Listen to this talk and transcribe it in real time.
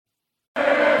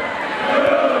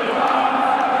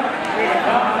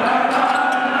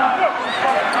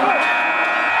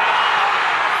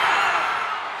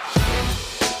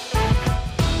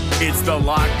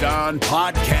Locked On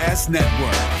Podcast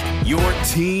Network, your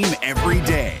team every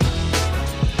day.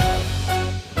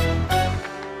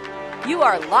 You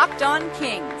are Locked On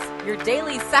Kings, your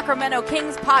daily Sacramento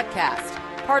Kings podcast,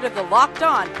 part of the Locked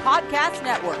On Podcast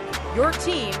Network, your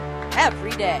team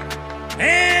every day.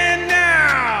 And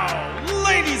now,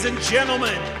 ladies and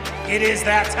gentlemen, it is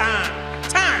that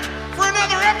time for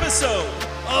another episode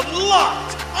of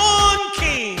Locked On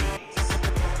Kings.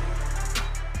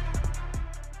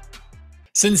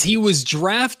 Since he was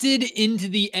drafted into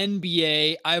the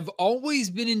NBA, I've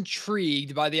always been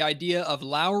intrigued by the idea of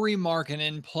Lauri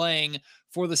Markkanen playing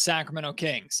for the Sacramento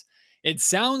Kings. It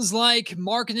sounds like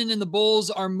Markkanen and the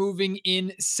Bulls are moving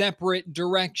in separate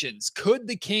directions. Could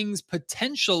the Kings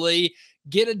potentially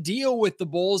get a deal with the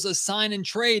Bulls, a sign and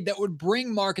trade that would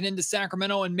bring Markkanen to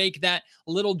Sacramento and make that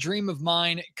little dream of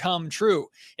mine come true?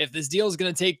 If this deal is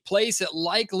going to take place, it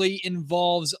likely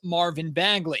involves Marvin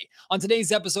Bagley. On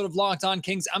today's episode of Locked On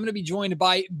Kings, I'm going to be joined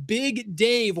by Big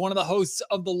Dave, one of the hosts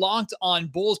of the Locked On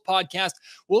Bulls podcast.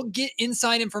 We'll get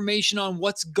inside information on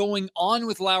what's going on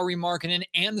with Lauri Markkanen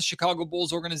and the Chicago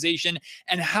Bulls organization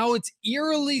and how it's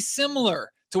eerily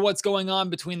similar to what's going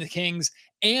on between the Kings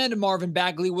and Marvin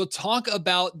Bagley. We'll talk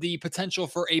about the potential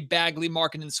for a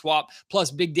Bagley-Markkanen swap. Plus,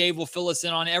 Big Dave will fill us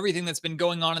in on everything that's been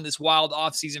going on in this wild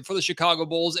offseason for the Chicago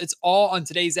Bulls. It's all on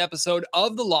today's episode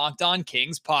of the Locked On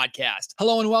Kings podcast.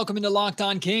 Hello and welcome into Locked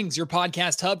On Kings, your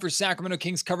podcast hub for Sacramento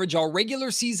Kings coverage all regular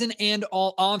season and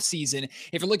all offseason.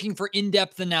 If you're looking for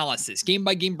in-depth analysis,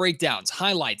 game-by-game breakdowns,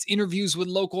 highlights, interviews with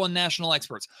local and national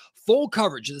experts, full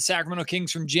coverage of the Sacramento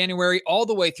Kings from January all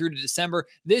the way through to December,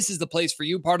 this is the place for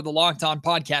you, part of the Locked On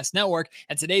Podcast Network.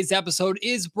 And today's episode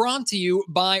is brought to you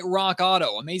by Rock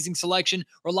Auto. Amazing selection,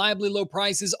 reliably low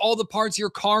prices, all the parts your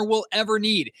car will ever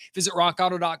need. Visit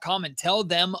rockauto.com and tell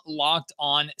them Locked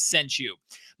On sent you.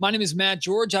 My name is Matt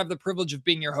George. I have the privilege of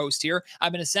being your host here.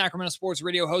 I've been a Sacramento sports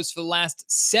radio host for the last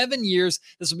 7 years.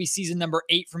 This will be season number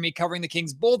 8 for me, covering the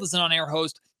Kings both as an on-air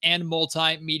host and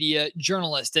multimedia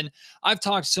journalist. And I've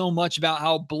talked so much about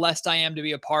how blessed I am to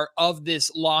be a part of this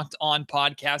Locked On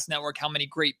Podcast Network, how many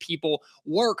great people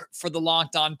work for the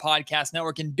Locked On Podcast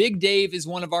Network. And Big Dave is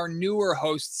one of our newer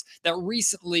hosts that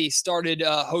recently started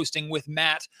hosting with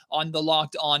Matt on the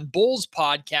Locked On Bulls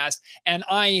podcast. And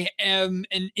I am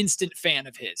an instant fan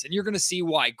of his. And you're going to see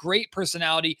why. Great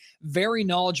personality, very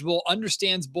knowledgeable,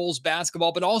 understands Bulls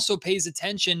basketball, but also pays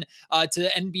attention to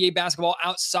NBA basketball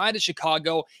outside of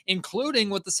Chicago, including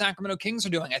what the Sacramento Kings are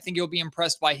doing. I think you'll be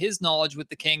impressed by his knowledge with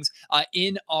the Kings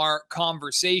in our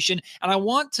conversation. And I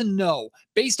want to know,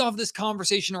 based off this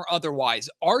conversation or otherwise,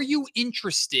 are you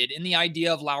interested in the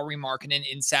idea of Lauri Markkanen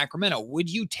in Sacramento? Would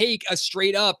you take a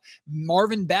straight up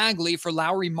Marvin Bagley for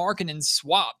Lauri Markkanen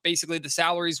swap? Basically, the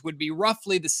salaries would be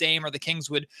roughly the same, or the Kings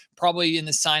would probably in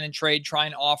the sign and trade try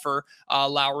and offer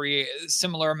Lauri a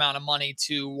similar amount of money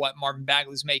to what Marvin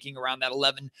Bagley's making, around that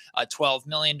 $11-12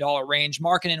 million range.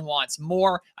 Markkanen wants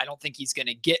more. I don't think he's going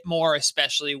to get more,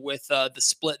 especially with the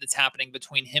split that's happening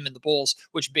between him and the Bulls,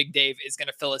 which Big Dave is going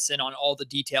to fill us in on all the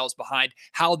details behind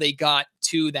how they got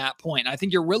to that point. I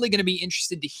think you're really going to be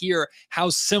interested to hear how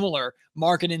similar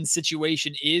Markkanen's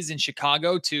situation is in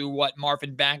Chicago to what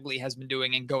Marvin Bagley has been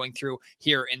doing and going through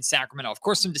here in Sacramento. Of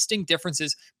course, some distinct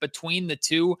differences between the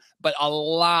two, but a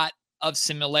lot of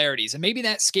similarities. And maybe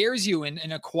that scares you in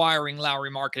acquiring Lauri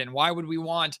Markkanen. Why would we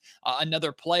want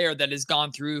another player that has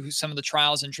gone through some of the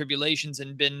trials and tribulations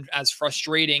and been as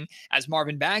frustrating as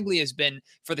Marvin Bagley has been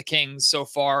for the Kings so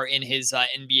far in his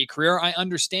NBA career? I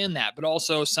understand that, but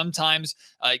also sometimes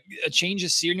a change of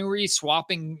scenery,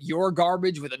 swapping your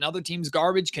garbage with another team's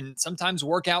garbage can sometimes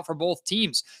work out for both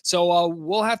teams. So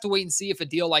we'll have to wait and see if a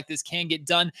deal like this can get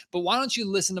done. But why don't you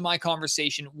listen to my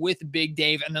conversation with Big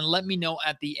Dave and then let me know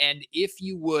at the end if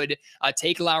you would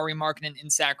take Lauri Markkanen in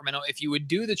Sacramento, if you would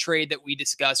do the trade that we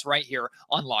discuss right here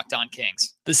on Locked On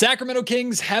Kings. The Sacramento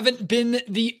Kings haven't been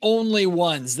the only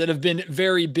ones that have been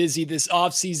very busy this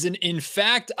offseason. In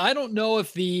fact, I don't know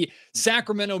if the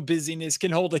Sacramento busyness can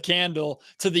hold a candle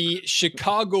to the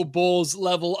Chicago Bulls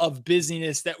level of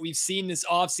busyness that we've seen this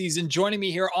offseason. Joining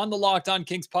me here on the Locked On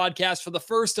Kings podcast for the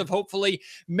first of hopefully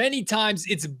many times,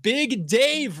 it's Big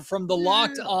Dave from the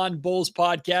Locked On Bulls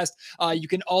podcast. You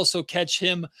can also catch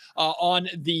him on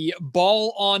the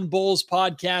Ball on Bulls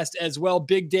podcast as well.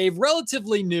 Big Dave,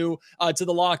 relatively new to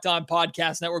the Locked On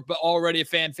Podcast Network, but already a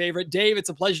fan favorite. Dave, it's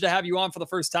a pleasure to have you on for the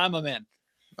first time, my man.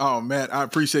 Oh, Matt, I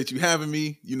appreciate you having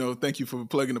me. Thank you for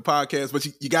plugging the podcast, but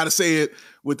you got to say it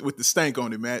with the stank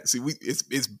on it, Matt. See,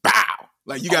 it's bow.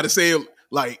 Like, you got to say it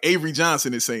like Avery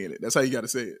Johnson is saying it. That's how you got to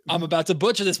say it. I'm about to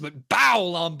butcher this, but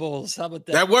bow on Bulls. How about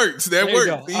that? That works. That works.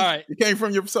 All right. It came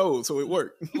from your soul, so it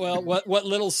worked. Well, what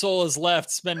little soul is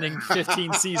left spending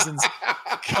 15 seasons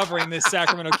covering this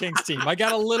Sacramento Kings team. I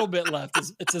got a little bit left.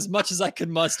 It's as much as I could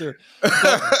muster.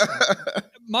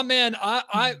 But, my man,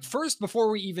 I first, before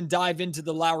we even dive into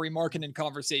the Lauri Markkanen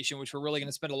conversation, which we're really going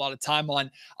to spend a lot of time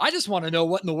on, I just want to know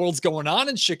what in the world's going on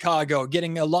in Chicago.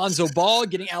 Getting Alonzo Ball,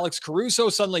 getting Alex Caruso,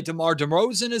 suddenly DeMar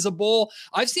DeRozan is a Bull.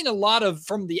 I've seen a lot of,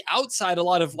 from the outside, a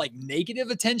lot of like negative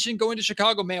attention going to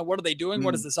Chicago. Man, what are they doing?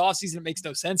 What is this offseason? It makes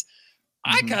no sense.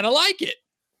 I kind of like it.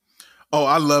 Oh,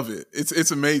 I love it.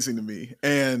 It's amazing to me.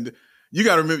 And you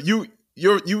got to remember,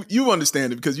 you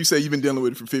understand it because you say you've been dealing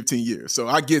with it for 15 years. So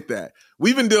I get that.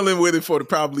 We've been dealing with it for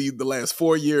probably the last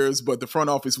 4 years, but the front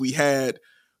office we had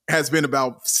has been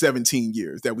about 17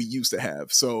 years that we used to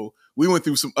have. So we went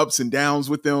through some ups and downs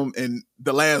with them, and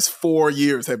the last 4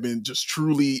 years have been just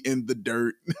truly in the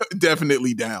dirt,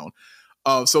 definitely down.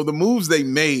 So the moves they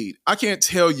made, I can't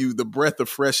tell you the breath of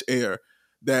fresh air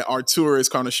that Arturas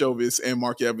Karnisovas and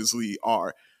Mark Eversley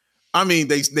are. I mean,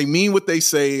 they mean what they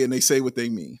say, and they say what they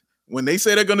mean. When they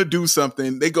say they're going to do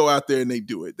something, they go out there and they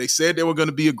do it. They said they were going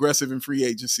to be aggressive in free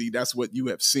agency. That's what you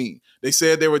have seen. They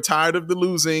said they were tired of the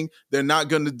losing. They're not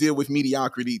going to deal with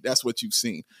mediocrity. That's what you've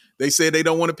seen. They said they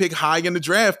don't want to pick high in the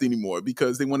draft anymore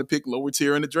because they want to pick lower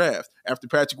tier in the draft. After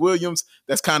Patrick Williams,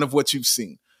 that's kind of what you've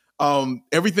seen.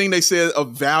 Everything they said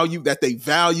of value, that they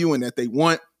value and that they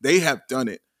want, they have done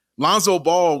it. Lonzo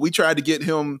Ball, we tried to get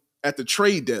him at the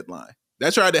trade deadline.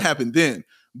 That tried to happen then.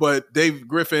 But Dave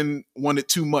Griffin wanted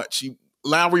too much.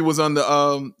 Lowry was on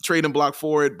the trading block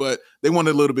for it, but they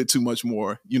wanted a little bit too much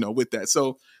more, with that.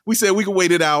 So we said we could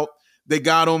wait it out. They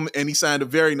got him, and he signed a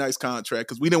very nice contract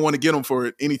because we didn't want to get him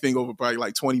for anything over probably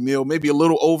like 20 mil, maybe a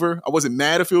little over. I wasn't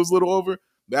mad if it was a little over.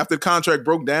 But after the contract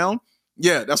broke down,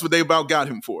 yeah, that's what they about got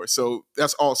him for. So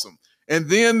that's awesome. And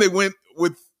then they went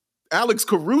with Alex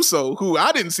Caruso, who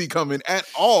I didn't see coming at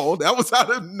all. That was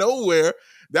out of nowhere.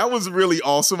 That was really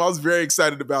awesome. I was very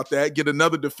excited about that. Get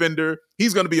another defender.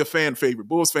 He's going to be a fan favorite.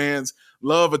 Bulls fans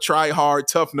love a try-hard,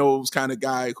 tough-nosed kind of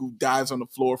guy who dives on the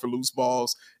floor for loose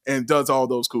balls and does all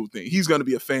those cool things. He's going to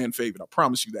be a fan favorite. I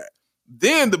promise you that.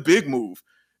 Then the big move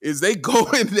is they go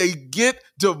and they get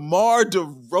DeMar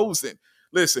DeRozan.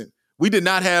 Listen, we did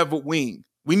not have a wing.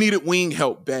 We needed wing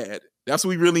help bad. That's what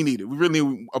we really needed. We really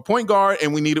needed a point guard,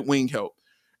 and we needed wing help.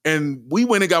 And we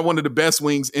went and got one of the best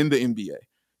wings in the NBA.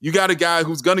 You got a guy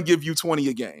who's going to give you 20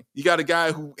 a game. You got a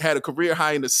guy who had a career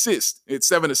high in assists, at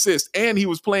 7 assists, and he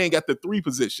was playing at the 3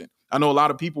 position. I know a lot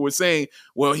of people were saying,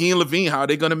 well, he and Levine, how are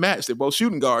they going to match? They're both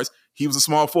shooting guards. He was a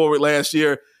small forward last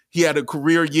year. He had a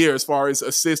career year as far as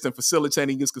assist and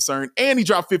facilitating is concerned, and he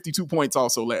dropped 52 points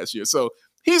also last year. So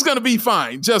he's going to be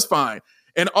fine, just fine.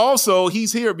 And also,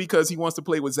 he's here because he wants to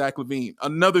play with Zach LaVine.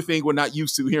 Another thing we're not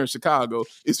used to here in Chicago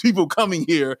is people coming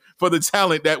here for the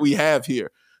talent that we have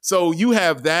here. So you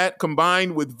have that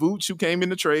combined with Vooch, who came in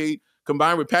the trade,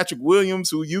 combined with Patrick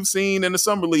Williams, who you've seen in the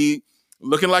summer league,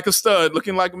 looking like a stud,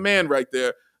 looking like a man right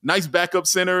there. Nice backup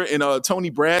center in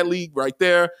Tony Bradley right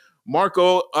there.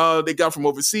 Marco, they got from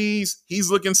overseas. He's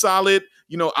looking solid.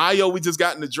 Ayo, we just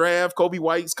got in the draft. Kobe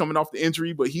White's coming off the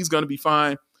injury, but he's going to be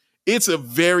fine. It's a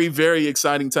very, very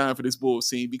exciting time for this Bulls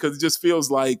team because it just feels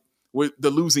like the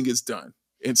losing is done.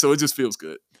 And so it just feels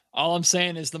good. All I'm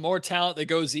saying is the more talent that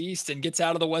goes east and gets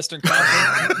out of the Western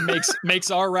Conference makes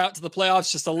our route to the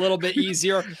playoffs just a little bit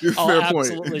easier. I'll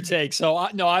absolutely take. So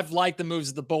I've liked the moves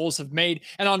that the Bulls have made.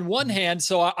 And on one hand,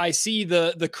 so I see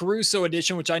the Caruso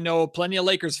edition, which I know plenty of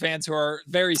Lakers fans who are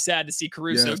very sad to see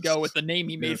Caruso go with the name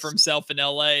he made for himself in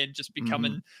LA and just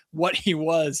becoming what he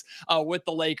was with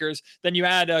the Lakers. Then you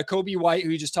add Kobe White, who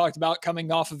you just talked about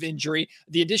coming off of injury,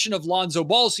 the addition of Lonzo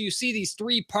Ball. So you see these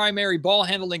 3 primary ball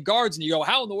handling guards and you go,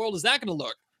 how in the world is that going to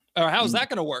look? Or how is that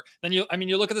going to work? Then you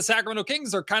look at the Sacramento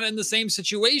Kings, they're kind of in the same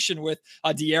situation with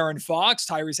De'Aaron Fox,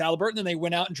 Tyrese Halliburton, and they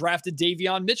went out and drafted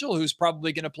Davion Mitchell, who's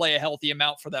probably going to play a healthy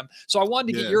amount for them. So I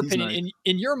wanted to get your opinion. Nice.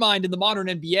 In your mind, in the modern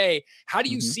NBA, how do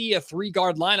you see a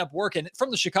 3-guard lineup working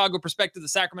from the Chicago perspective, the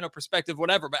Sacramento perspective,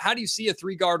 whatever, but how do you see a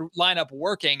 3-guard lineup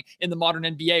working in the modern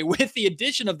NBA with the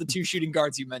addition of the 2 shooting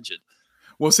guards you mentioned?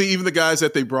 Well, see, even the guys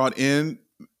that they brought in,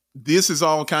 this is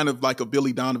all kind of like a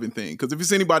Billy Donovan thing. Because if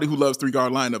it's anybody who loves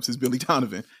 3-guard lineups, it's Billy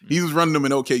Donovan. He was running them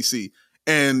in OKC.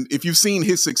 And if you've seen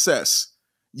his success,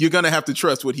 you're going to have to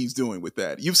trust what he's doing with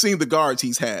that. You've seen the guards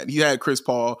he's had. He had Chris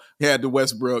Paul. He had the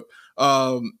Westbrook.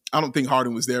 I don't think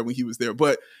Harden was there when he was there.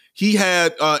 But He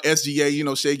had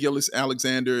SGA, Shea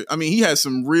Gilgeous-Alexander. I mean, he had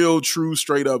some real, true,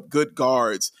 straight up good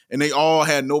guards, and they all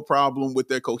had no problem with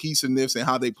their cohesiveness and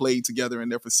how they played together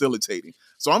and their facilitating.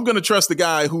 So I'm going to trust the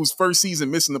guy whose first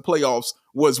season missing the playoffs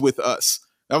was with us.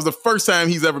 That was the first time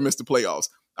he's ever missed the playoffs.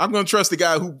 I'm going to trust the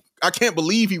guy who I can't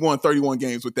believe he won 31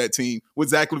 games with that team, with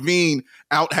Zach LaVine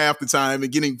out half the time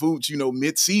and getting Vooch,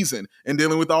 mid-season and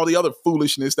dealing with all the other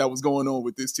foolishness that was going on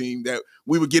with this team, that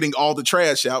we were getting all the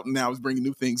trash out and now it's bringing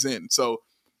new things in. So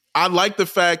I like the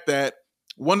fact that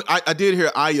I did hear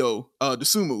Ayo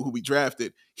Dosunmu, who we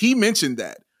drafted. He mentioned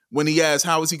that when he asked,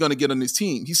 how is he going to get on his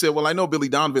team? He said, well, I know Billy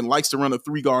Donovan likes to run a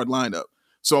 3-guard lineup.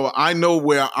 So I know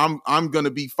where I'm going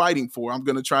to be fighting for. I'm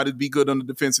going to try to be good on the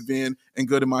defensive end and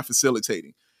good in my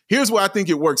facilitating. Here's where I think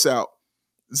it works out.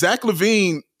 Zach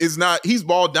LaVine he's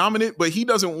ball dominant, but he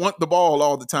doesn't want the ball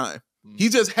all the time. He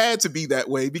just had to be that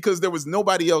way because there was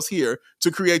nobody else here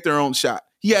to create their own shot.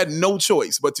 He had no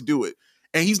choice but to do it.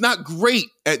 And he's not great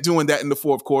at doing that in the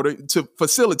fourth quarter, to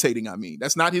facilitating, I mean.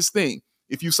 That's not his thing.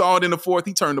 If you saw it in the fourth,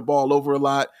 he turned the ball over a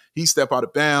lot. He stepped out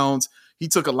of bounds. He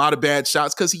took a lot of bad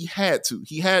shots because he had to.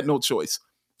 He had no choice.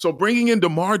 So bringing in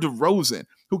DeMar DeRozan,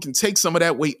 who can take some of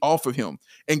that weight off of him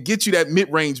and get you that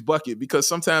mid-range bucket, because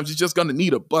sometimes you're just going to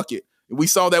need a bucket. We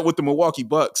saw that with the Milwaukee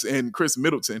Bucks and Chris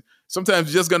Middleton. Sometimes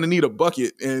you're just going to need a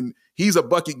bucket, and he's a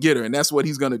bucket getter, and that's what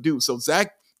he's going to do. So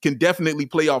Zach can definitely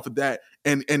play off of that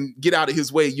and get out of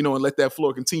his way, and let that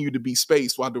floor continue to be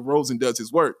spaced while DeRozan does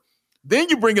his work. Then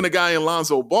you bring in a guy in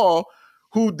Lonzo Ball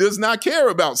who does not care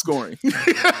about scoring.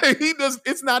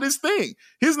 It's not his thing.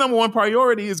 His number one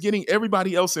priority is getting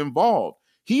everybody else involved.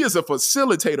 He is a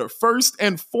facilitator first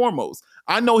and foremost.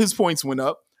 I know his points went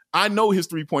up. I know his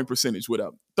 3-point percentage went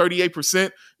up.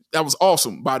 38%. That was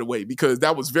awesome, by the way, because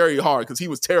that was very hard because he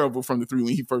was terrible from the three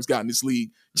when he first got in this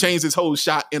league. Changed his whole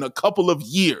shot in a couple of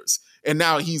years. And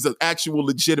now he's an actual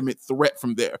legitimate threat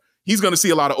from there. He's going to see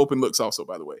a lot of open looks also,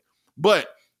 by the way. But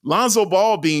Lonzo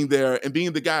Ball being there and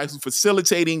being the guy who's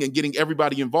facilitating and getting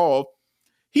everybody involved,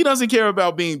 he doesn't care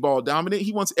about being ball dominant.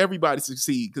 He wants everybody to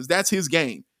succeed because that's his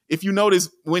game. If you notice,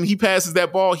 when he passes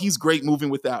that ball, he's great moving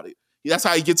without it. That's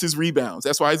how he gets his rebounds.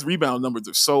 That's why his rebound numbers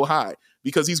are so high,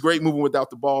 because he's great moving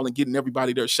without the ball and getting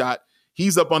everybody their shot.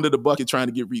 He's up under the bucket trying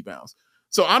to get rebounds.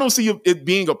 So I don't see it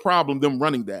being a problem, them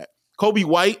running that. Kobe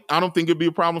White, I don't think it'd be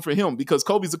a problem for him because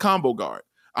Kobe's a combo guard.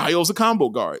 Ayo's a combo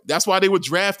guard. That's why they were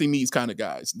drafting these kind of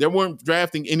guys. They weren't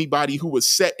drafting anybody who was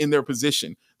set in their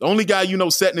position. The only guy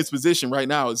set in his position right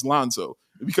now is Lonzo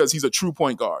because he's a true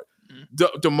point guard.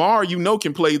 DeMar,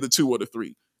 can play the 2 or the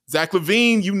 3. Zach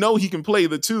LaVine, he can play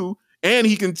the 2, and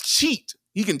he can cheat.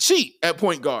 He can cheat at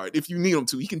point guard if you need him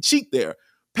to. He can cheat there.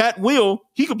 Pat Will,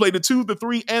 he can play the 2, the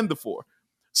 3, and the 4.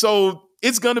 So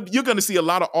you're gonna see a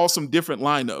lot of awesome different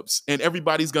lineups, and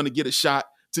everybody's gonna get a shot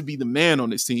to be the man on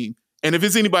this team. And if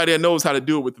it's anybody that knows how to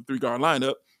do it with the 3-guard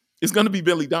lineup, it's going to be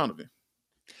Billy Donovan.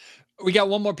 We got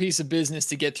one more piece of business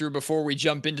to get through before we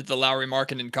jump into the Lauri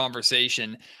Markkanen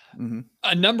conversation. Mm-hmm.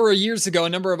 A number of years ago, a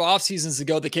number of off seasons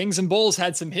ago, the Kings and Bulls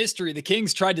had some history. The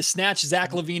Kings tried to snatch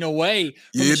Zach LaVine away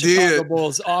from the Chicago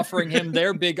Bulls, offering him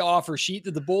their big offer sheet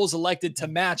that the Bulls elected to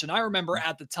match. And I remember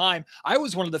at the time, I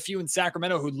was one of the few in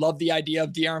Sacramento who loved the idea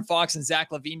of De'Aaron Fox and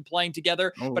Zach LaVine playing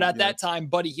together. But at that time,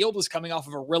 Buddy Hield was coming off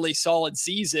of a really solid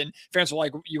season. Fans were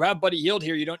like, you have Buddy Hield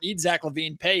here. You don't need Zach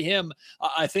LaVine. Pay him.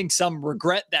 I think some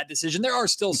regret that decision. There are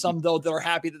still some, though, that are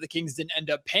happy that the Kings didn't end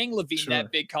up paying LaVine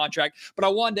that big contract. But I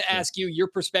wanted to ask you your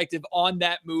perspective on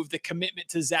that move, the commitment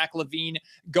to Zach LaVine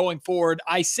going forward.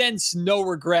 I sense no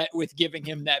regret with giving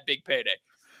him that big payday.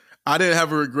 I didn't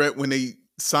have a regret when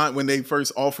they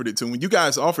first offered it to him. When you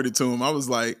guys offered it to him, I was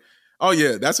like, oh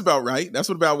yeah, that's about right. That's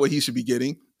about what he should be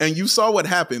getting. And you saw what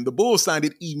happened. The Bulls signed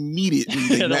it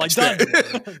immediately. They matched that.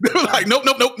 They were like, nope.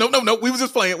 We was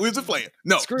just playing.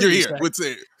 No, you're here. What's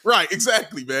it? Right,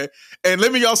 exactly, man. And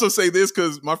let me also say this,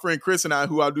 because my friend Chris and I,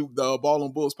 who I do the Ball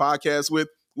on Bulls podcast with,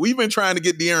 we've been trying to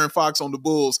get De'Aaron Fox on the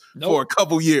Bulls for a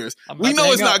couple years. We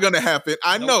know it's not going to happen.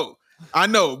 I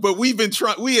know, but we have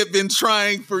been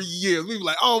trying for years. We were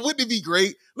like, oh, wouldn't it be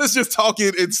great? Let's just talk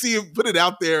it and see it, put it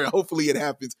out there, and hopefully it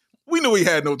happens. We knew he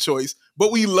had no choice,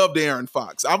 but we love De'Aaron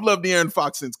Fox. I've loved De'Aaron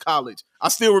Fox since college. I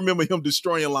still remember him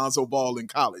destroying Lonzo Ball in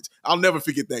college. I'll never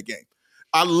forget that game.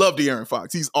 I love De'Aaron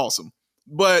Fox. He's awesome.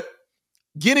 But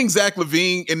getting Zach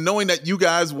LaVine and knowing that you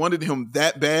guys wanted him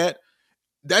that bad,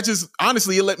 that just,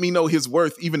 honestly, it let me know his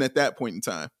worth even at that point in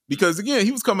time. Because, again,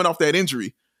 he was coming off that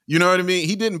injury. You know what I mean?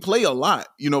 He didn't play a lot,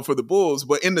 for the Bulls.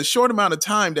 But in the short amount of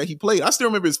time that he played, I still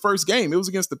remember his first game. It was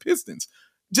against the Pistons.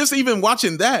 Just even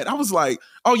watching that, I was like,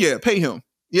 oh, yeah, pay him.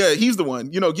 Yeah, he's the one.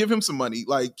 Give him some money.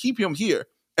 Like, keep him here.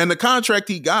 And the contract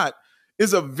he got,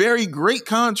 is a very great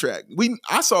contract.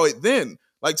 I saw it then,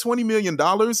 like $20 million.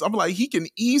 I'm like, he can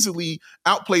easily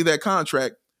outplay that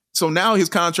contract. So now his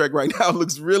contract right now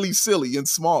looks really silly and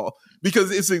small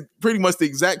because it's pretty much the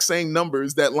exact same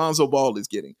numbers that Lonzo Ball is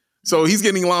getting. So he's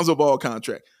getting Lonzo Ball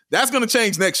contract. That's going to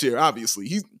change next year, obviously.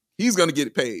 He's going to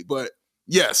get paid. But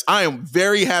yes, I am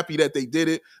very happy that they did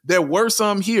it. There were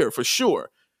some here for sure,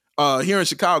 here in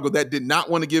Chicago, that did not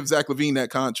want to give Zach LaVine that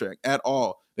contract at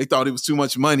all. They thought it was too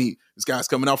much money. This guy's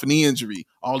coming off a knee injury.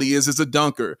 All he is a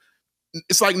dunker.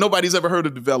 It's like nobody's ever heard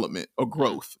of development or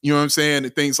growth. You know what I'm saying?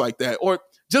 And things like that. Or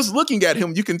just looking at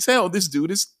him, you can tell this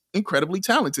dude is incredibly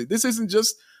talented. This isn't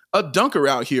just a dunker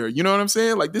out here. You know what I'm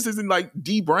saying? Like, this isn't like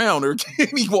D Brown or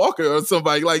Kenny Walker or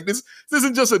somebody. Like, this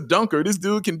isn't just a dunker. This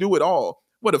dude can do it all.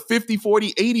 What a 50,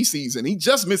 40, 80 season. He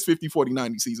just missed 50, 40,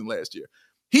 90 season last year.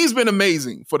 He's been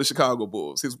amazing for the Chicago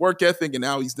Bulls. His work ethic and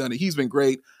how he's done it. He's been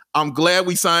great. I'm glad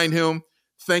we signed him.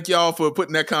 Thank y'all for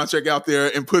putting that contract out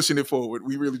there and pushing it forward.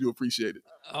 We really do appreciate it.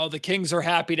 Oh, the Kings are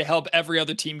happy to help every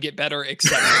other team get better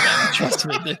except for them. Trust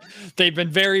me, they've been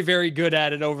very, very good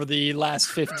at it over the last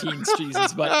 15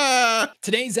 seasons. But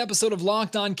today's episode of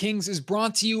Locked On Kings is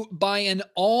brought to you by an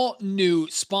all-new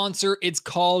sponsor. It's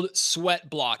called Sweat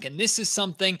Block, and this is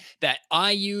something that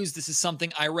I use. This is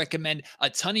something I recommend a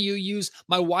ton of you use.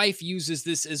 My wife uses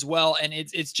this as well, and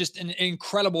it's just an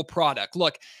incredible product.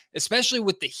 Look, especially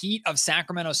with the heat of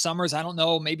Sacramento summers, I don't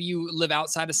know, maybe you live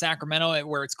outside of Sacramento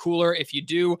where it's cooler. If you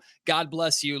do, God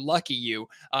bless you, lucky you,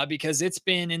 because it's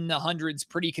been in the hundreds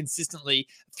pretty consistently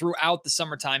throughout the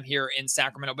summertime here in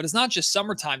Sacramento. But it's not just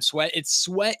summertime sweat, it's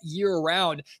sweat year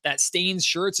round that stains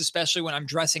shirts, especially when I'm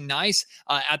dressing nice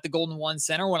at the Golden One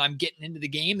Center, when I'm getting into the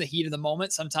game, the heat of the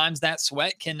moment. Sometimes that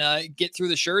sweat can get through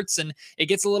the shirts and it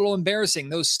gets a little embarrassing,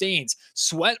 those stains.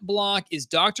 Sweat Block is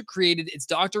doctor created, it's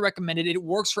doctor recommended, it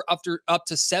works for up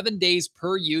to 7 days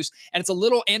per use, and it's a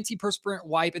little antiperspirant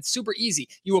wipe. It's super easy.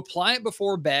 You apply it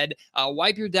before bed,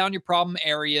 wipe down your problem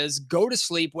areas, go to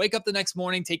sleep, wake up the next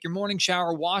morning, take your morning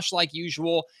shower, wash like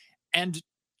usual, and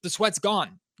the sweat's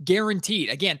gone. Guaranteed.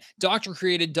 Again, doctor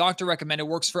created, doctor recommended,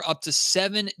 works for up to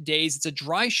 7 days. It's a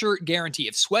dry shirt guarantee.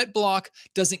 If Sweat Block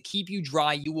doesn't keep you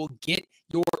dry, you will get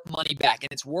your money back.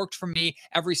 And it's worked for me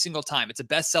every single time. It's a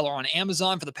bestseller on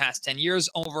Amazon for the past 10 years,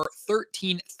 over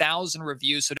 13,000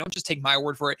 reviews. So don't just take my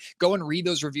word for it. Go and read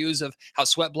those reviews of how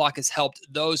Sweat Block has helped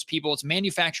those people. It's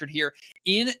manufactured here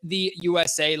in the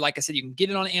USA. Like I said, you can get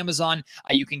it on Amazon.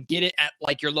 You can get it at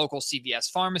like your local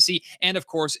CVS pharmacy. And of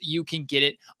course, you can get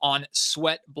it on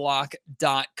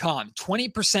sweatblock.com.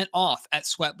 20% off at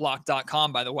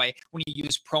sweatblock.com, by the way, when you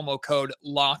use promo code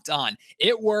Locked On.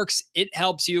 It works. It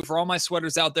helps you. For all my sweaters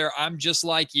out there, I'm just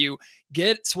like you.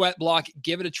 Get Sweat Block.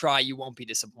 Give it a try. You won't be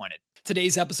disappointed.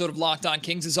 Today's episode of Locked On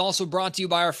Kings is also brought to you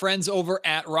by our friends over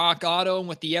at Rock Auto. And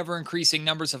with the ever-increasing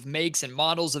numbers of makes and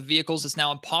models of vehicles, it's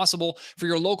now impossible for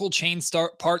your local chain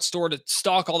parts store to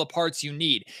stock all the parts you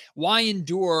need. Why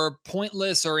endure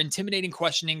pointless or intimidating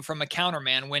questioning from a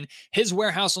counterman when his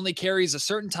warehouse only carries a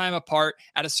certain time apart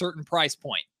at a certain price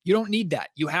point? You don't need that.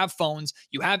 You have phones,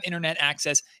 you have internet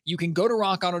access. You can go to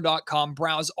rockauto.com,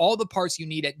 browse all the parts you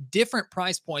need at different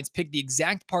price points, pick the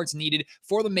exact parts needed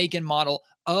for the make and model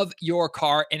of your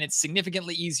car, and it's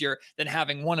significantly easier than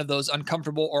having one of those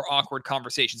uncomfortable or awkward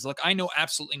conversations. Look, I know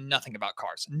absolutely nothing about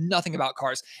cars,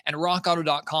 and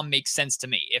rockauto.com makes sense to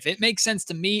me. If it makes sense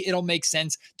to me, it'll make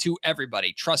sense to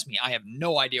everybody. Trust me, I have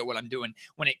no idea what I'm doing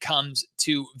when it comes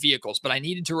to vehicles, but I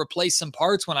needed to replace some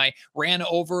parts when I ran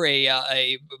over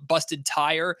a busted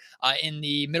tire in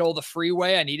the middle of the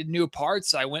freeway. I needed new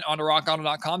parts. I went onto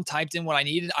rockauto.com, typed in what I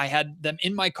needed. I had them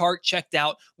in my cart, checked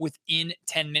out within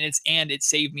 10 minutes, and it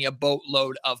saved me a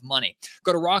boatload of money.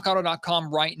 Go to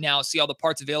rockauto.com right now, see all the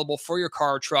parts available for your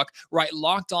car or truck. Write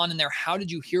Locked On in there. How did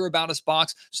you hear about us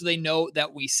box so they know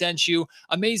that we sent you?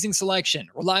 Amazing selection,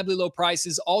 reliably low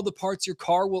prices, all the parts your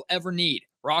car will ever need.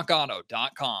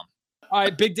 rockauto.com. All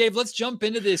right, Big Dave, let's jump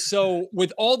into this. So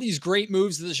with all these great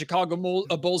moves that the Chicago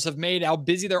Bulls have made, how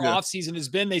busy their offseason has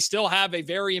been, they still have a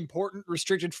very important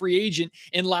restricted free agent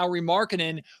in Lauri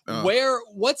Markkanen.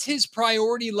 What's his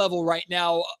priority level right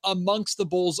now amongst the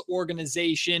Bulls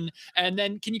organization? And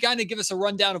then can you kind of give us a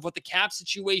rundown of what the cap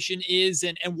situation is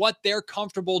and what they're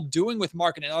comfortable doing with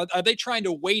Markkanen? Are they trying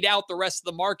to wait out the rest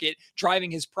of the market, driving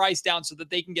his price down so that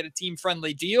they can get a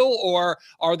team-friendly deal? Or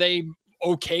are they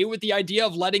okay with the idea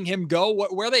of letting him go?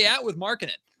 Where are they at with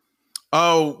Markkanen?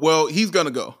 Oh, well, he's going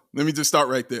to go. Let me just start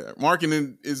right there.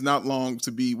 Markkanen is not long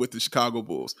to be with the Chicago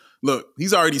Bulls. Look,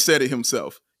 he's already said it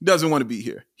himself. He doesn't want to be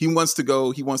here. He wants to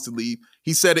go. He wants to leave.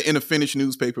 He said it in a Finnish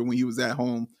newspaper when he was at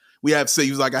home. He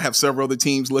was like, I have several other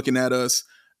teams looking at us.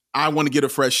 I want to get a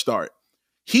fresh start.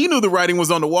 He knew the writing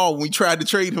was on the wall when we tried to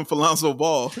trade him for Lonzo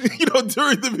Ball,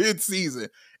 during the midseason.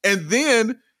 And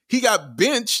then he got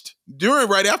benched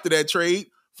right after that trade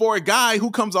for a guy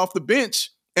who comes off the bench.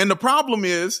 And the problem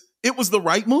is it was the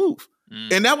right move.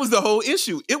 And that was the whole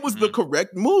issue. It was the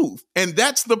correct move. And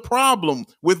that's the problem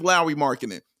with Lauri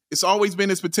Markkanen. It's always been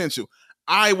his potential.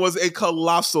 I was a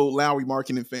colossal Lauri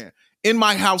Markkanen fan. In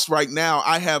my house right now,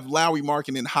 I have Lauri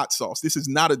Markkanen hot sauce. This is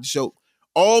not a joke.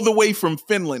 All the way from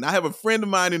Finland. I have a friend of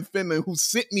mine in Finland who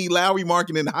sent me Lauri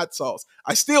Markkanen hot sauce.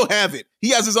 I still have it.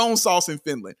 He has his own sauce in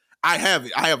Finland. I have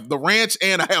it. I have the ranch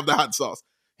and I have the hot sauce.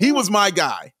 He was my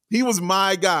guy. He was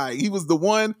the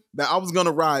one that I was going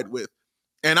to ride with.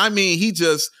 And I mean, he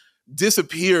just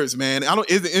disappears, man. And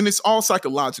it's all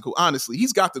psychological, honestly.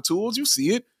 He's got the tools. You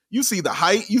see it. You see the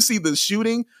height. You see the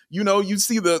shooting. You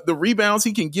see the rebounds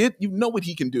he can get. You know what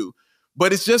he can do.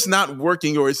 But it's just not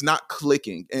working or it's not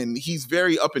clicking. And he's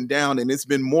very up and down, and it's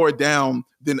been more down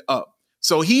than up.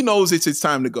 So he knows it's his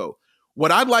time to go.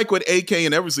 What I like what AK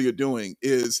and Eversley are doing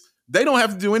is they don't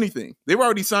have to do anything. They've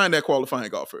already signed that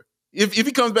qualifying offer. If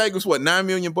he comes back, it's what, $9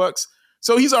 million?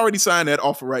 So he's already signed that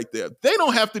offer right there. They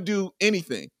don't have to do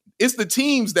anything. It's the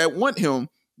teams that want him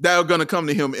that are going to come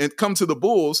to him and come to the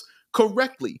Bulls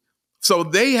correctly. So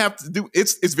they have to do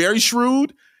it's very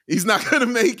shrewd. He's not going to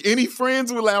make any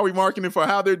friends with Lauri Markkanen for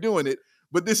how they're doing it,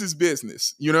 but this is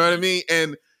business. You know what I mean?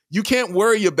 And you can't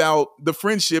worry about the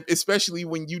friendship, especially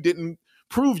when you didn't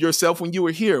prove yourself when you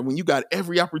were here, when you got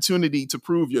every opportunity to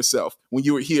prove yourself when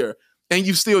you were here, and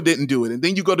you still didn't do it. And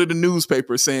then you go to the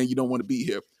newspaper saying you don't want to be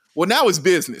here. Well, now it's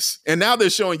business, and now they're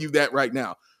showing you that right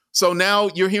now. So now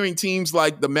you're hearing teams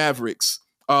like the Mavericks,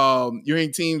 you're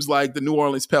hearing teams like the New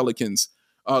Orleans Pelicans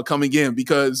coming in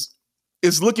because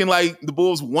it's looking like the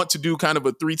Bulls want to do kind of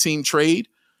a 3-team trade.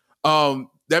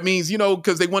 That means,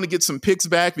 because they want to get some picks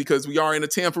back because we are in a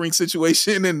tampering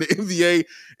situation and the NBA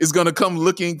is going to come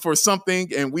looking for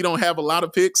something and we don't have a lot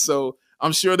of picks. So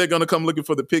I'm sure they're going to come looking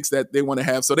for the picks that they want to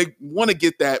have. So they want to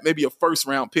get that, maybe a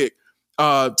first-round pick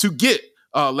to get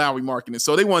Lauri Markkanen.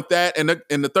 So they want that. And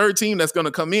the third team that's going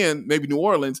to come in, maybe New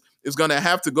Orleans, is going to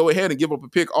have to go ahead and give up a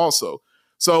pick also.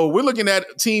 So we're looking at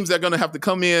teams that are going to have to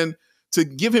come in to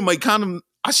give him a kind of,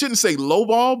 I shouldn't say low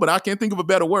ball, but I can't think of a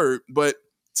better word, but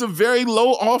it's a very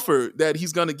low offer that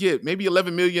he's going to get. Maybe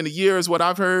 $11 million a year is what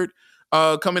I've heard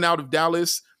coming out of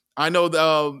Dallas. I know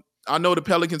the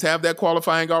Pelicans have that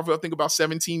qualifying offer. I think about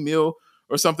 $17 million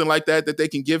or something like that they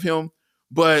can give him,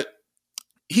 but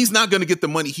he's not going to get the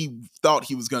money he thought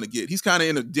he was going to get. He's kind of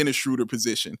in a Dennis Schroeder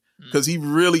position because he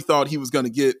really thought he was going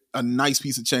to get a nice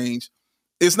piece of change.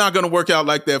 It's not going to work out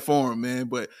like that for him, man.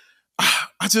 But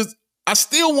I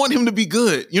still want him to be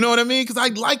good. You know what I mean? Because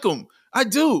I like him. I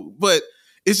do. But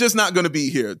it's just not going to be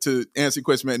here. To answer your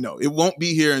question, man, no. It won't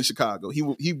be here in Chicago.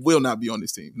 He will not be on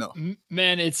this team. No.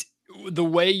 Man, it's the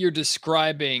way you're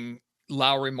describing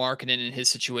Lauri Markkanen and his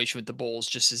situation with the Bulls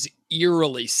just is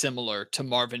eerily similar to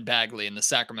Marvin Bagley and the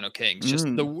Sacramento Kings. Just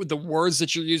the words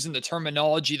that you're using, the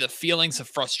terminology, the feelings of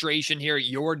frustration here,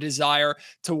 your desire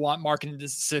to want Markkanen to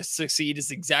succeed is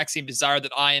the exact same desire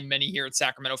that I and many here at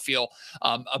Sacramento feel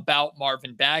about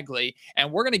Marvin Bagley.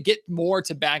 And we're going to get more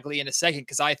to Bagley in a second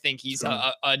because I think he's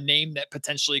a name that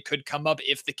potentially could come up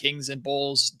if the Kings and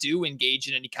Bulls do engage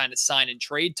in any kind of sign and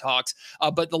trade talks.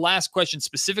 But the last question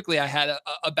specifically I had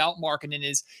about Markkanen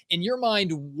is, in your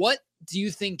mind, what do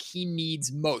you think he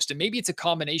needs most? And maybe it's a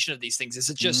combination of these things. Is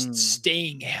it just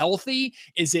staying healthy?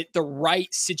 Is it the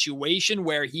right situation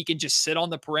where he can just sit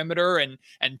on the perimeter and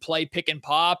play pick and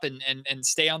pop and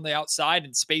stay on the outside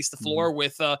and space the floor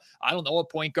with, I don't know, a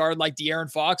point guard like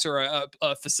De'Aaron Fox or a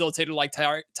facilitator like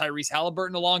Tyrese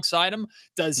Halliburton alongside him?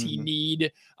 Does he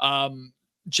need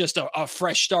just a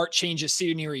fresh start, change of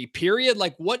scenery, period?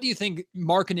 Like, what do you think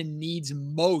Markkanen needs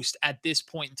most at this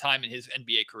point in time in his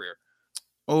NBA career?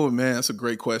 Oh, man, that's a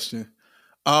great question.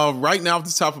 Right now, off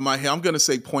the top of my head, I'm going to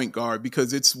say point guard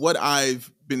because it's what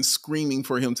I've been screaming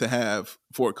for him to have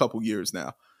for a couple years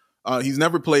now. He's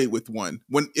never played with one.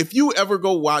 If you ever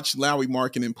go watch Lauri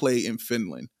Markkanen play in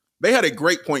Finland, they had a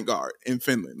great point guard in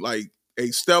Finland, like a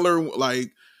stellar,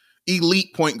 like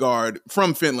elite point guard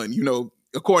from Finland.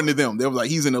 According to them, they were like,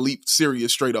 he's an elite,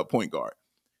 serious, straight up point guard.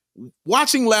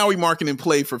 Watching Lauri Markkanen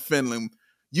play for Finland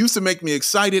used to make me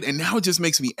excited, and now it just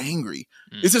makes me angry.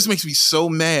 It just makes me so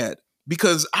mad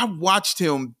because I watched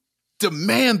him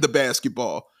demand the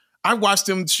basketball. I watched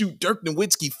him shoot Dirk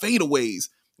Nowitzki fadeaways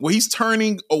where he's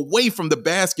turning away from the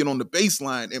basket on the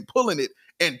baseline and pulling it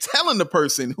and telling the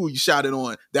person who he shot it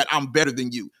on that I'm better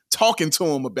than you, talking to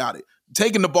him about it,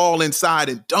 taking the ball inside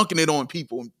and dunking it on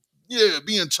people,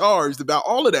 being charged about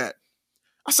all of that.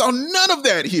 I saw none of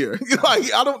that here.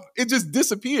 It just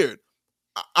disappeared.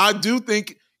 I do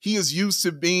think he is used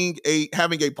to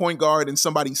having a point guard and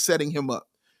somebody setting him up,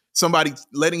 somebody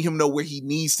letting him know where he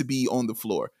needs to be on the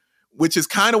floor, which is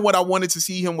kind of what I wanted to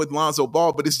see him with Lonzo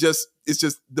Ball, but it's just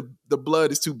the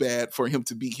blood is too bad for him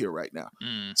to be here right now.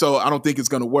 So I don't think it's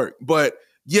going to work. But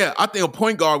yeah, I think a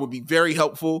point guard would be very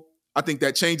helpful. I think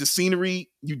that change of scenery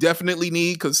you definitely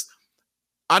need, because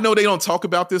I know they don't talk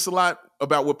about this a lot,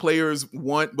 about what players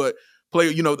want, but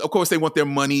of course they want their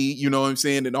money, you know what I'm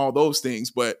saying, and all those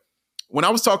things. But when I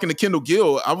was talking to Kendall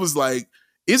Gill, I was like,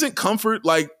 isn't comfort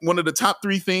like one of the top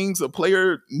 3 things a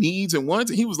player needs and wants?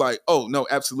 And he was like, oh, no,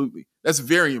 absolutely. That's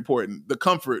very important. The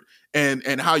comfort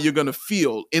and how you're going to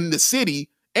feel in the city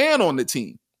and on the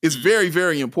team is very,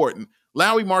 very important.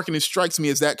 Lauri Markkanen strikes me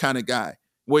as that kind of guy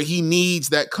where he needs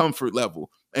that comfort level,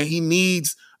 and he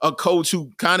needs a coach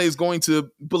who kind of is going to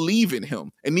believe in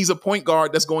him, and needs a point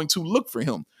guard that's going to look for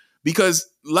him, because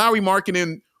Lauri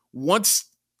Markkanen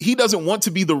he doesn't want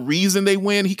to be the reason they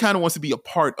win. He kind of wants to be a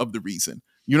part of the reason.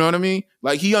 You know what I mean?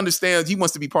 Like, he understands he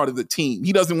wants to be part of the team.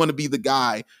 He doesn't want to be the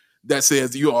guy that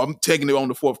says, I'm taking it on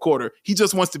the fourth quarter. He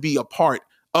just wants to be a part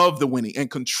of the winning and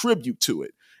contribute to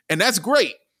it. And that's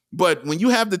great. But when you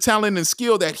have the talent and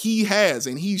skill that he has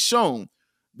and he's shown,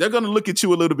 they're going to look at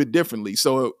you a little bit differently.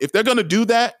 So if they're going to do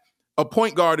that, a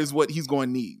point guard is what he's going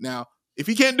to need. Now, if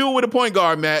he can't do it with a point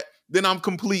guard, Matt, then I'm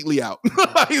completely out.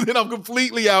 Then I'm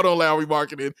completely out on Lauri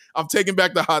Markkanen. I'm taking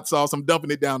back the hot sauce. I'm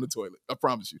dumping it down the toilet. I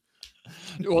promise you.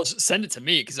 Well, send it to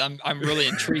me, because I'm really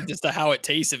intrigued as to how it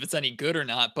tastes, if it's any good or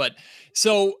not. But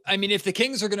so, I mean, if the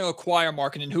Kings are going to acquire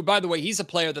Markkanen, who, by the way, he's a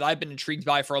player that I've been intrigued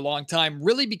by for a long time,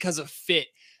 really because of fit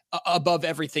above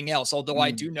everything else. Although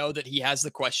I do know that he has the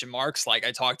question marks, like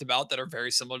I talked about, that are very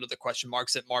similar to the question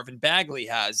marks that Marvin Bagley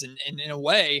has. And in a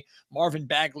way, Marvin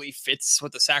Bagley fits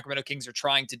what the Sacramento Kings are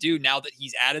trying to do now that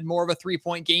he's added more of a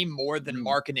 3-point game, more than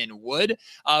Markkanen would.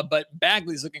 But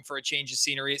Bagley's looking for a change of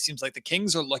scenery. It seems like the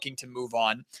Kings are looking to move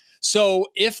on. So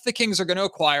if the Kings are going to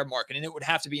acquire Markkanen, it would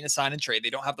have to be in a sign and trade.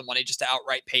 They don't have the money just to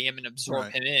outright pay him and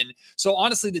absorb him in. So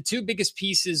honestly, the 2 biggest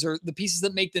pieces, are the pieces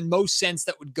that make the most sense,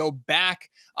 that would go back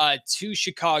to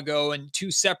Chicago, and 2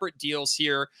 separate deals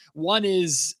here. One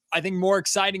is, I think, more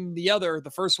exciting than the other. The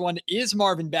first one is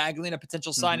Marvin Bagley and a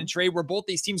potential sign and trade, where both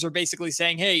these teams are basically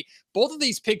saying, hey, both of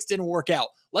these picks didn't work out.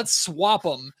 Let's swap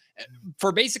them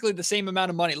for basically the same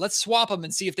amount of money. Let's swap them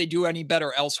and see if they do any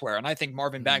better elsewhere. And I think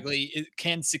Marvin Bagley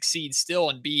can succeed still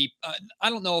and be,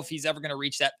 I don't know if he's ever going to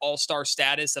reach that all-star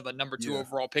status of a number 2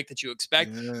 overall pick that you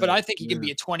expect, but I think he can be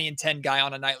a 20-10 guy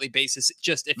on a nightly basis,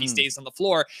 just if he stays on the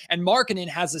floor. And Markkanen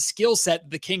has a skill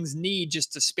set the Kings need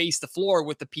just to space the floor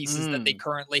with the pieces that they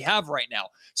currently have right now.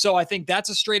 So I think that's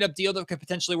a straight up deal that could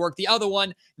potentially work. The other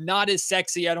one, not as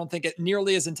sexy. I don't think it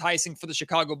nearly as enticing for the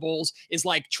Chicago Bulls, is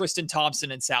like Tristan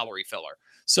Thompson and salary filler.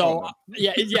 So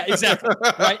yeah, exactly.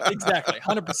 Right. Exactly.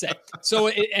 100%. So,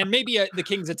 and maybe the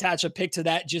Kings attach a pick to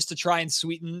that just to try and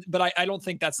sweeten, but I don't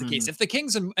think that's the case. If the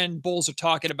Kings and Bulls are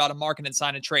talking about a Markkanen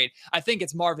sign and trade, I think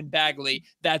it's Marvin Bagley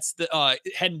that's the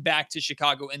heading back to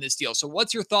Chicago in this deal. So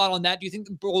what's your thought on that? Do you think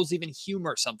the Bulls even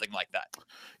humor something like that?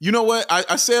 You know what?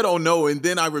 I said, oh no. And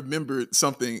then I remembered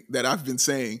something that I've been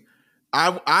saying.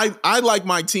 I like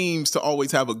my teams to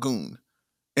always have a goon.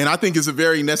 And I think it's a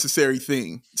very necessary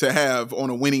thing to have on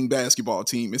a winning basketball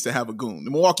team, is to have a goon.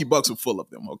 The Milwaukee Bucks are full of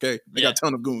them, okay? They got a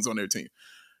ton of goons on their team.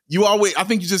 I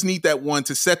think you just need that one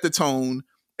to set the tone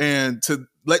and to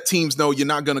let teams know you're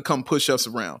not going to come push us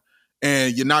around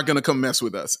and you're not going to come mess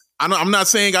with us. I'm not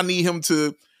saying I need him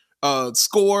to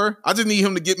score. I just need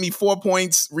him to get me 4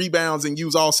 points, rebounds, and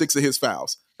use all 6 of his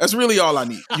fouls. That's really all I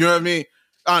need. You know what I mean?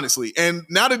 Honestly. And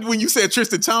now that when you said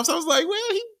Tristan Thompson, I was like,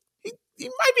 well, he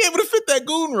might be able to fit that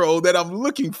goon role that I'm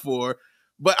looking for,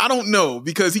 but I don't know,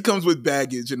 because he comes with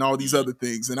baggage and all these other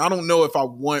things. And I don't know if I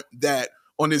want that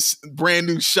on this brand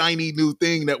new, shiny new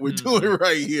thing that we're doing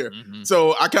right here.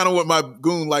 So I kind of want my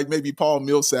goon like maybe Paul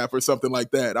Millsap or something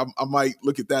like that. I might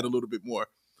look at that a little bit more.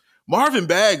 Marvin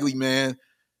Bagley, man,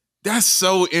 that's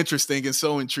so interesting and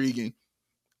so intriguing.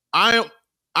 I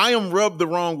am rubbed the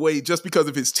wrong way just because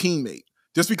of his teammate,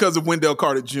 just because of Wendell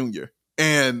Carter Jr.,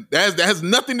 and that has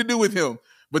nothing to do with him,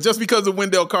 but just because of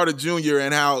Wendell Carter Jr.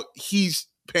 and how he's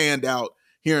panned out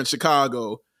here in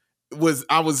Chicago,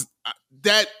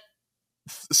 that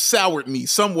soured me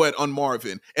somewhat on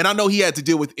Marvin. And I know he had to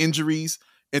deal with injuries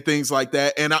and things like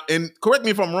that. And correct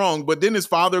me if I'm wrong, but didn't his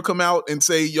father come out and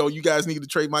say, yo, you guys need to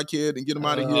trade my kid and get him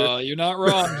out of here? You're not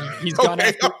wrong. He's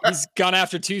gone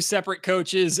after 2 separate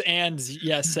coaches and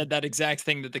yes, said that exact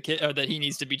thing that the kid that he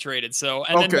needs to be traded. So,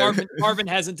 and then Marvin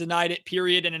hasn't denied it,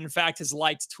 period. And in fact, has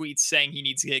liked tweets saying he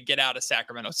needs to get out of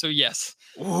Sacramento. So yes.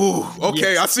 Ooh,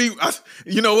 okay. Yes. I see.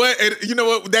 You know what? And you know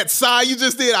what? That sigh you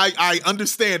just did, I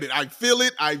understand it. I feel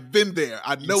it. I've been there.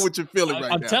 I know what you're feeling right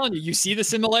now. I'm telling you, you see the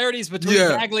similarities between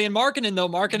Bagley and Markkanen, though.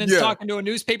 Markkanen's talking to a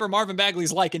newspaper. Marvin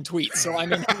Bagley's liking tweets. So, I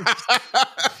mean.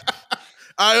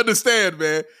 I understand,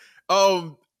 man.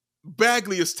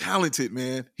 Bagley is talented,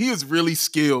 man. He is really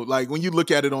skilled. Like, when you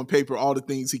look at it on paper, all the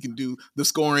things he can do, the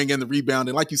scoring and the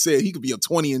rebounding, like you said, he could be a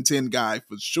 20 and 10 guy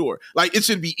for sure. Like, it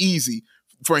should be easy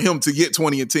for him to get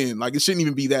 20 and 10. Like, it shouldn't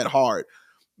even be that hard.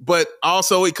 But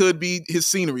also, it could be his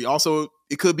scenery. Also,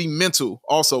 it could be mental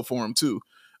also for him, too.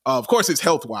 Of course, it's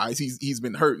health-wise. He's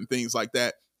been hurt and things like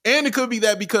that. And it could be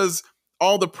that because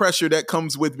all the pressure that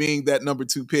comes with being that number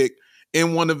 2 pick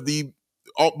in one of the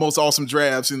most awesome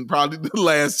drafts in probably the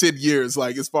last 10 years,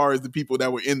 like, as far as the people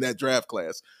that were in that draft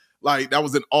class. Like, that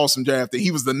was an awesome draft. And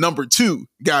he was the number 2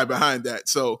 guy behind that.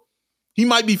 So he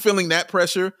might be feeling that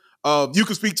pressure. You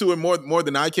can speak to it more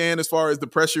than I can as far as the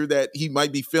pressure that he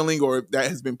might be feeling or that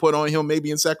has been put on him, maybe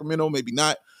in Sacramento, maybe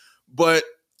not. But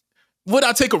would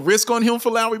I take a risk on him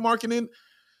for Lauri Markkanen?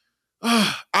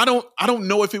 I don't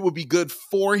know if it would be good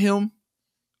for him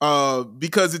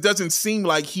because it doesn't seem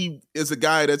like he is a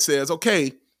guy that says,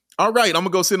 okay, all right, I'm going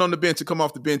to go sit on the bench and come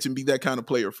off the bench and be that kind of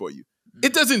player for you.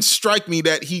 It doesn't strike me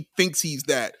that he thinks he's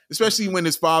that, especially when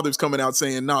his father's coming out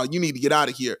saying, no, you need to get out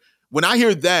of here. When I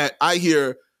hear that, I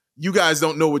hear, you guys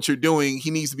don't know what you're doing.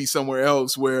 He needs to be somewhere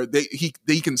else where they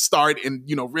can start and,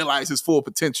 you know, realize his full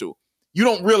potential. You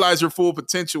don't realize your full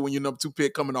potential when you're number 2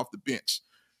 pick coming off the bench.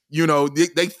 You know,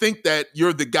 they think that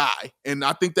you're the guy. And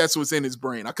I think that's what's in his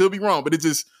brain. I could be wrong, but it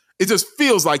just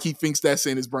feels like he thinks that's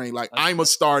in his brain. Like, I'm a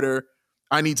starter.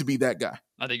 I need to be that guy.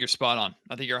 I think you're spot on.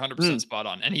 I think you're 100% spot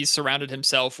on. And he's surrounded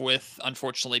himself with,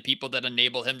 unfortunately, people that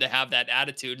enable him to have that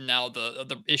attitude. And now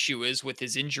the issue is with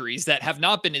his injuries that have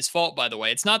not been his fault, by the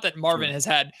way. It's not that Marvin has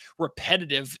had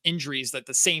repetitive injuries, that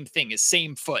the same thing is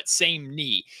same foot, same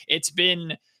knee. It's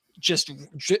been just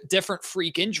different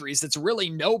freak injuries. That's really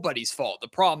nobody's fault. The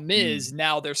problem is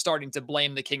now they're starting to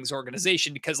blame the Kings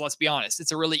organization because, let's be honest,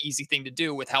 it's a really easy thing to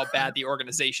do with how bad the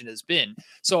organization has been.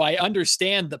 So I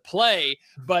understand the play,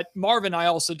 but Marvin, I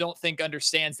also don't think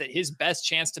understands that his best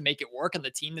chance to make it work and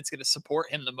the team that's going to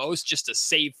support him the most just to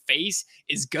save face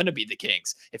is going to be the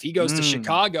Kings. If he goes to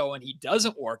Chicago and he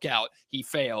doesn't work out, he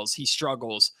fails, he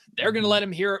struggles, they're going to let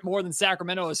him hear it more than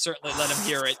Sacramento has certainly let him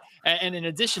hear it. And in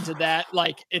addition to that,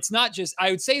 like, it's not just, I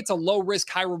would say it's a low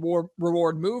risk, high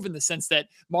reward move in the sense that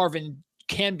Marvin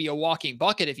can be a walking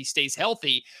bucket if he stays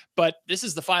healthy, but this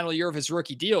is the final year of his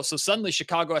rookie deal. So suddenly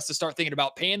Chicago has to start thinking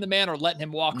about paying the man or letting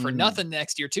him walk for nothing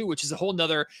next year too, which is a whole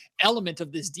nother element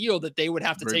of this deal that they would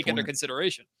have to take under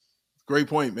consideration. Great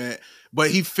point, man. But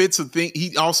he fits a thing.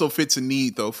 He also fits a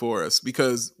need though for us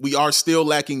because we are still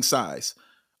lacking size.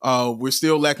 We're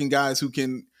still lacking guys who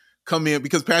can come in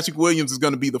because Patrick Williams is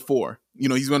going to be the 4. You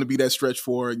know, he's going to be that stretch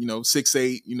 4, you know,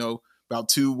 6'8", you know,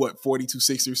 about 40,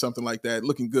 260 or something like that,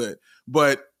 looking good.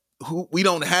 But we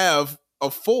don't have a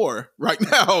 4 right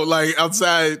now, like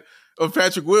outside of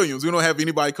Patrick Williams. We don't have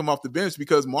anybody come off the bench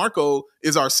because Marco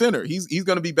is our center. He's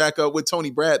going to be back up with Tony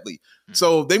Bradley.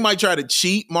 So they might try to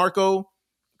cheat Marco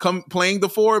playing the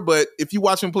 4, but if you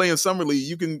watch him play in Summer League,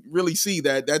 you can really see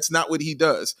that that's not what he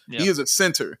does. He is a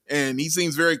center, and he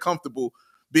seems very comfortable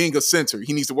being a center.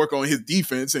 He needs to work on his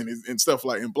defense and stuff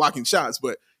like and blocking shots,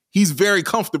 but he's very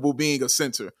comfortable being a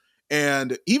center.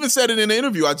 And he even said it in an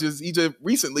interview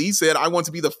recently. He said, I want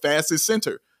to be the fastest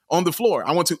center on the floor.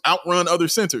 I want to outrun other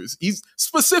centers. He's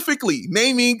specifically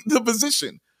naming the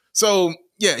position. So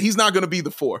yeah, he's not going to be the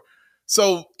 4.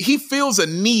 So he feels a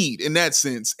need in that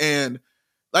sense. And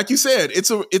like you said,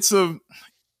 it's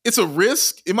a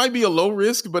risk. It might be a low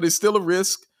risk, but it's still a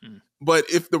risk. But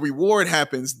if the reward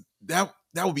happens, that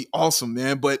would be awesome,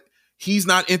 man. But he's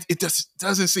not. It just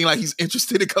doesn't seem like he's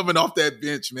interested in coming off that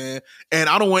bench, man. And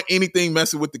I don't want anything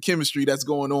messing with the chemistry that's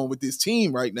going on with this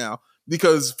team right now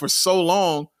because for so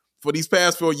long, for these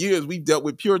past 4 years, we've dealt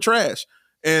with pure trash.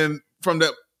 And from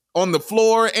on the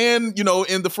floor and, you know,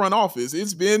 in the front office,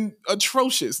 it's been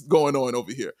atrocious going on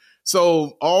over here.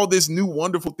 So all this new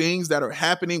wonderful things that are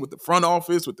happening with the front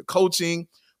office, with the coaching,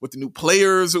 with the new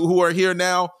players who are here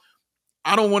now,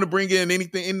 I don't want to bring in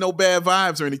no bad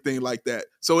vibes or anything like that.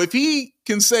 So if he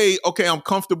can say, okay, I'm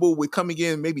comfortable with coming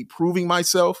in, maybe proving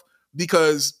myself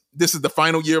because this is the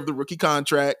final year of the rookie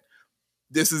contract,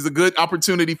 this is a good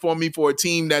opportunity for me for a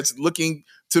team that's looking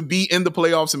to be in the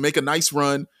playoffs and make a nice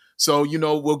run. So,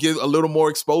 we'll get a little more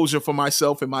exposure for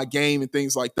myself and my game and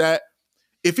things like that.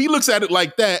 If he looks at it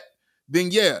like that, then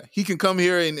yeah, he can come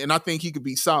here and I think he could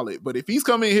be solid. But if he's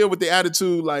coming here with the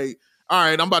attitude like, all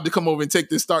right, I'm about to come over and take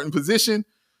this starting position,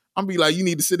 I'm be like, you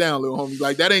need to sit down, little homie.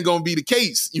 Like, that ain't going to be the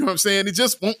case. You know what I'm saying? It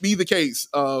just won't be the case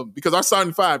because our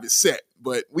starting five is set.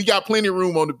 But we got plenty of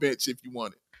room on the bench if you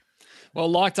want it. Well,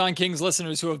 Locked On Kings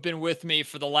listeners who have been with me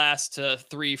for the last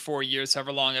 3-4 years,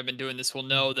 however long I've been doing this, will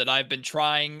know that I've been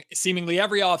trying seemingly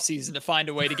every offseason to find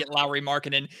a way to get Lauri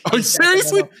Markkanen. Are you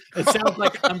seriously? It sounds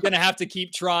like I'm going to have to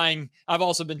keep trying. I've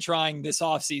also been trying this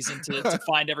offseason to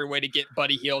find every way to get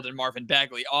Buddy Hield and Marvin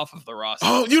Bagley off of the roster.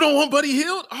 Oh, you don't want Buddy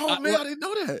Hield? Oh, man, I didn't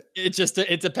know that.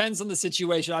 It depends on the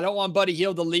situation. I don't want Buddy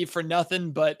Hield to leave for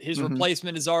nothing, but his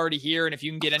replacement is already here, and if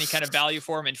you can get any kind of value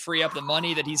for him and free up the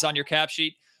money that he's on your cap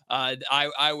sheet,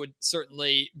 I would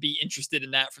certainly be interested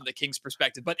in that from the Kings'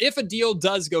 perspective. But if a deal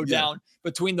does go down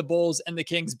between the Bulls and the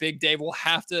Kings, Big Dave, we'll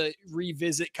have to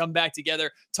revisit, come back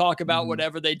together, talk about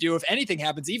whatever they do. If anything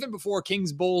happens, even before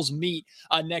Kings-Bulls meet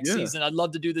next season, I'd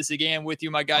love to do this again with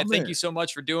you, my guy. Thank you so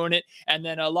much for doing it. And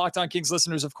then Locked On Kings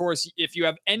listeners, of course, if you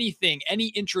have any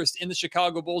interest in the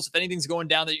Chicago Bulls, if anything's going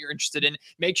down that you're interested in,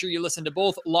 make sure you listen to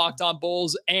both Locked On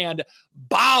Bulls and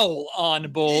Bowl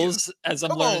on Bulls, as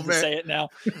I'm learning to say it now.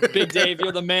 Big Dave,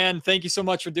 you're the man. Thank you so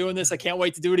much for doing this. I can't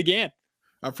wait to do it again.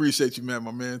 I appreciate you, man,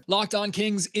 my man. Locked On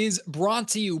Kings is brought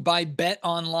to you by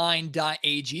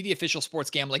betonline.ag, the official sports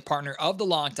gambling partner of the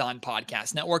Locked On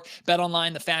Podcast Network.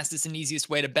 BetOnline, the fastest and easiest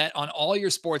way to bet on all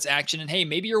your sports action. And hey,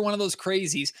 maybe you're one of those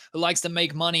crazies who likes to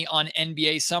make money on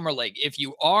NBA Summer League. If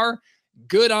you are,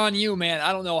 good on you, man.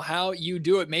 I don't know how you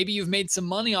do it. Maybe you've made some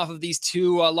money off of these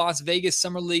two Las Vegas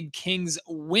Summer League Kings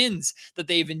wins that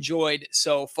they've enjoyed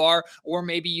so far. Or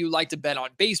maybe you like to bet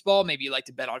on baseball. Maybe you like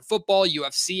to bet on football,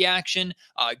 UFC action,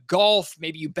 golf.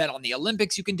 Maybe you bet on the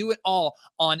Olympics. You can do it all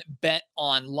on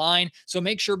BetOnline. So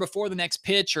make sure before the next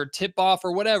pitch or tip-off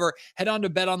or whatever, head on to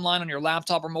BetOnline on your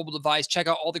laptop or mobile device. Check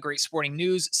out all the great sporting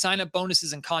news, sign-up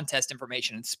bonuses, and contest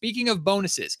information. And speaking of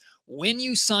bonuses, when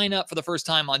you sign up for the first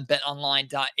time on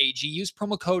betonline.ag, use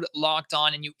promo code Locked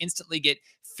On and you instantly get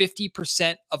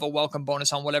 50% of a welcome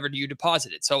bonus on whatever you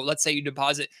deposited. So let's say you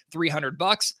deposit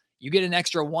 $300, you get an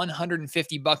extra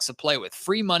 $150 to play with.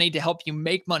 Free money to help you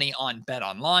make money on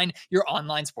BetOnline, your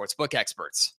online sportsbook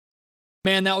experts.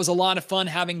 Man, that was a lot of fun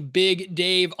having Big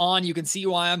Dave on. You can see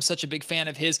why I'm such a big fan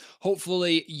of his.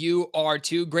 Hopefully you are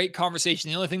too. Great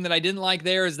conversation. The only thing that I didn't like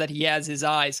there is that he has his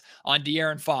eyes on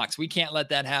De'Aaron Fox. We can't let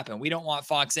that happen. We don't want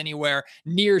Fox anywhere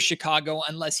near Chicago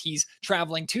unless he's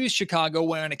traveling to Chicago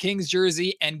wearing a Kings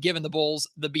jersey and giving the Bulls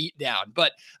the beat down.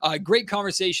 But great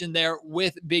conversation there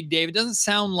with Big Dave. It doesn't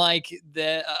sound like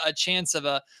a chance of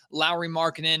a Lauri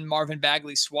Markkanen, Marvin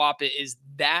Bagley swap is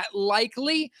that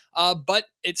likely, but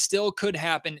it still could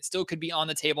happen. It still could be on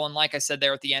the table. And like I said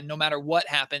there at the end, no matter what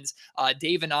happens,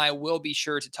 Dave and I will be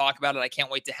sure to talk about it. I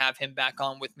can't wait to have him back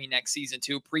on with me next season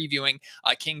too, previewing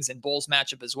Kings and Bulls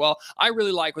matchup as well. I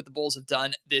really like what the Bulls have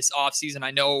done this offseason.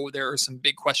 I know there are some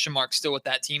big question marks still with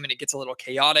that team and it gets a little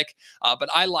chaotic, but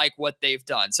I like what they've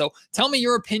done. So tell me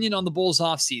your opinion on the Bulls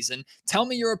offseason. Tell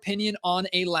me your opinion on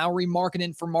a Lauri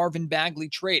Markkanen for Marvin Bagley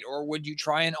trade, or would you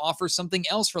try and offer something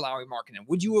else for Lauri Markkanen?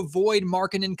 Would you avoid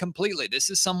Markkanen completely?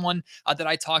 This is someone that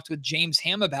I talked with James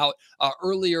Ham about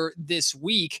earlier this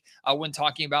week when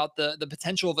talking about the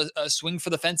potential of a swing for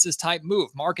the fences type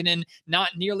move. Markkanen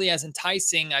not nearly as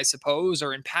enticing, I suppose,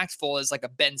 or impactful as like a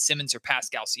Ben Simmons or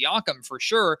Pascal Siakam for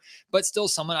sure, but still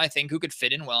someone I think who could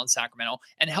fit in well in Sacramento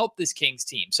and help this Kings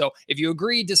team. So if you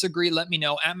agree, disagree, let me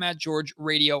know at Matt George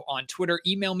Radio on Twitter.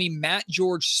 Email me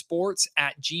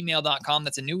mattgeorgesports@gmail.com.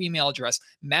 That's a new email address,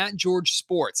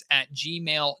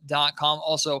 mattgeorgesports@gmail.com.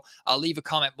 Also, leave a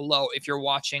comment below if you're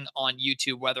watching on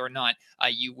YouTube, whether or not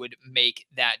you would make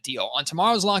that deal. On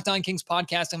tomorrow's Locked On Kings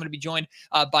podcast, I'm going to be joined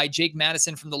by Jake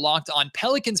Madison from the Locked On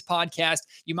Pelicans podcast.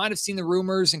 You might have seen the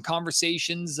rumors and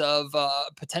conversations of a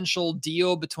potential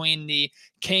deal between the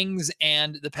Kings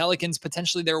and the Pelicans.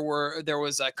 Potentially there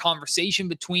was a conversation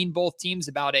between both teams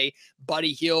about a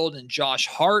Buddy Hield and Josh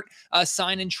Hart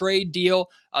sign and trade deal.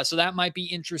 So that might be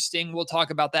interesting. We'll talk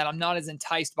about that. I'm not as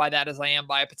enticed by that as I am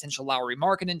by a potential Lauri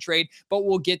Markkanen trade, but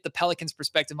we'll get the Pelicans'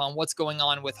 perspective on what's going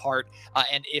on with Hart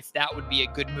and if that would be a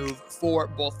good move for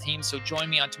both teams. So join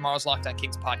me on tomorrow's Locked On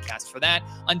Kings podcast for that.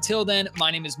 Until then,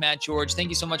 my name is Matt George. Thank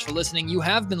you so much for listening. You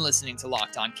have been listening to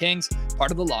Locked On Kings,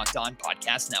 part of the Locked On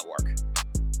Podcast Network.